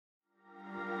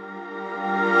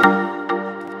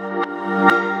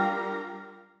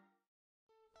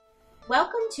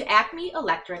to Acme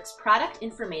Electric's Product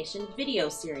Information video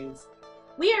series.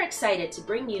 We are excited to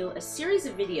bring you a series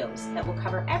of videos that will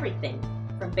cover everything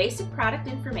from basic product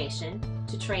information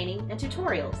to training and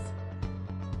tutorials.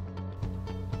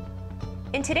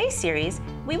 In today's series,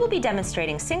 we will be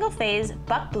demonstrating single-phase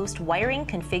buck-boost wiring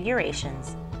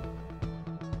configurations.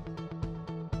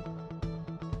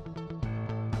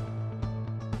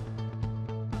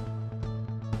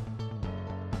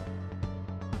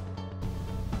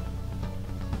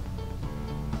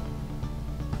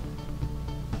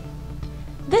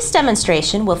 This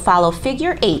demonstration will follow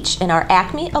Figure H in our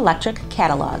Acme Electric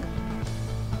catalog.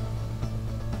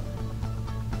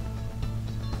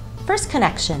 First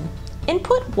connection,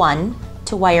 input 1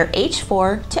 to wire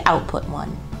H4 to output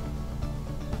 1.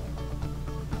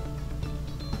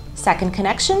 Second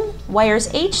connection, wires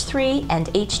H3 and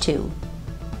H2.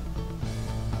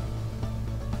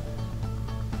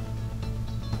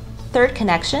 Third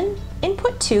connection,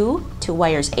 input 2 to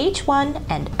wires H1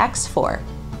 and X4.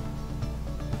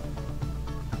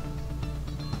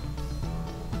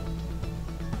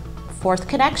 Fourth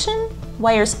connection,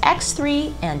 wires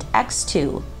X3 and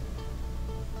X2.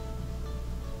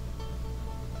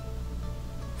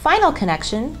 Final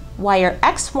connection, wire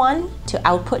X1 to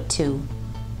output 2.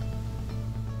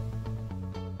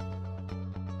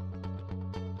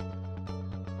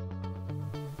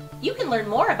 You can learn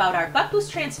more about our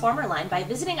buck-boost transformer line by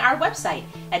visiting our website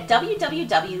at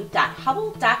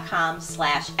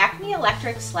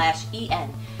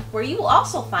www.hubbell.com/acmeelectric/en, where you will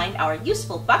also find our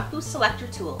useful buck-boost selector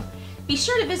tool. Be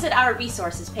sure to visit our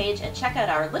resources page and check out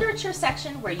our literature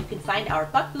section where you can find our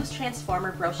buck-boost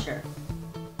transformer brochure.